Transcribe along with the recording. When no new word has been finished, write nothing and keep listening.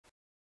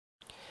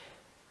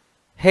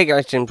Hey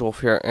guys, James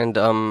Wolf here, and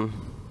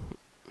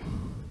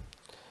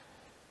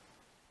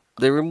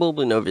there will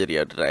be no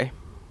video today.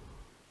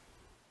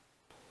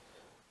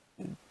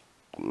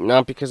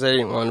 Not because I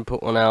didn't want to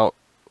put one out.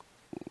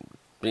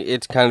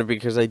 It's kind of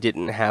because I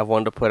didn't have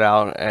one to put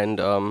out,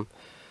 and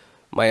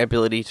my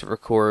ability to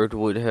record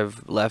would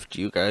have left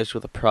you guys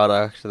with a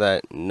product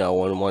that no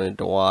one wanted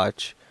to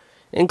watch,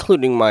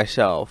 including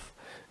myself.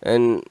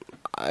 And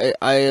I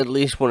at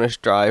least want to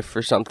strive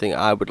for something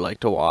I would like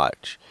to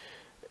watch,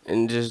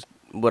 and just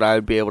what I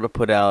would be able to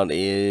put out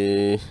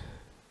is,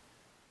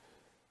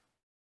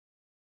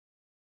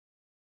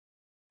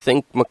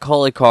 think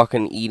Macaulay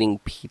Culkin eating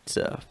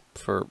pizza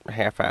for a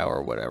half hour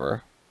or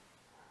whatever.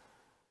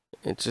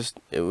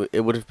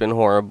 It would have been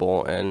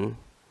horrible, and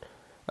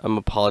I'm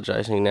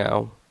apologizing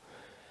now.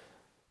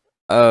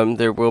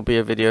 There will be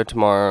a video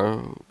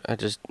tomorrow.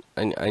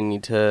 I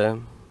need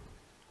to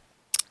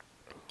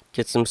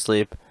get some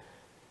sleep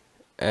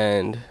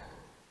and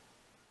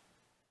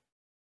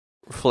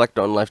reflect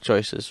on life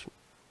choices,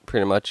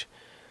 pretty much.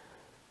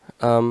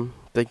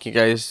 Thank you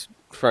guys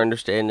for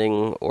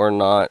understanding or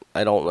not.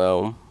 I don't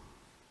know.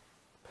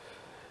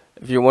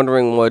 If you're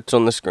wondering what's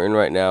on the screen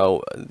right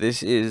now,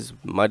 this is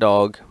my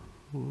dog,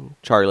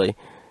 Charlie,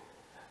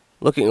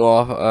 looking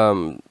off.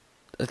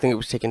 I think it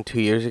was taken 2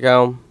 years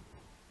ago.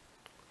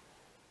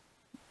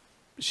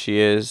 She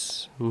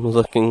is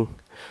looking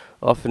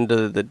off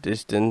into the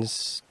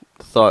distance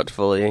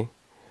thoughtfully,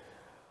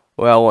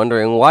 while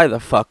wondering why the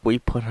fuck we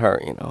put her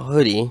in a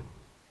hoodie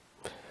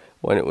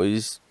when it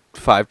was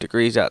 5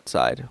 degrees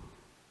outside.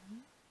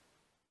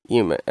 We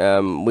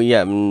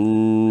have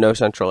no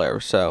central air,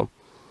 so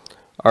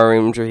our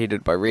rooms are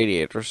heated by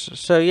radiators.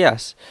 So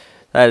yes,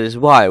 that is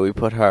why we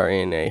put her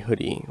in a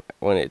hoodie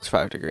when it's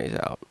 5 degrees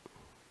out.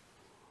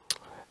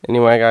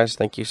 Anyway, guys,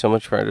 thank you so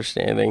much for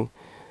understanding,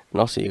 and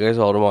I'll see you guys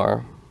all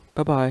tomorrow.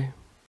 Bye-bye.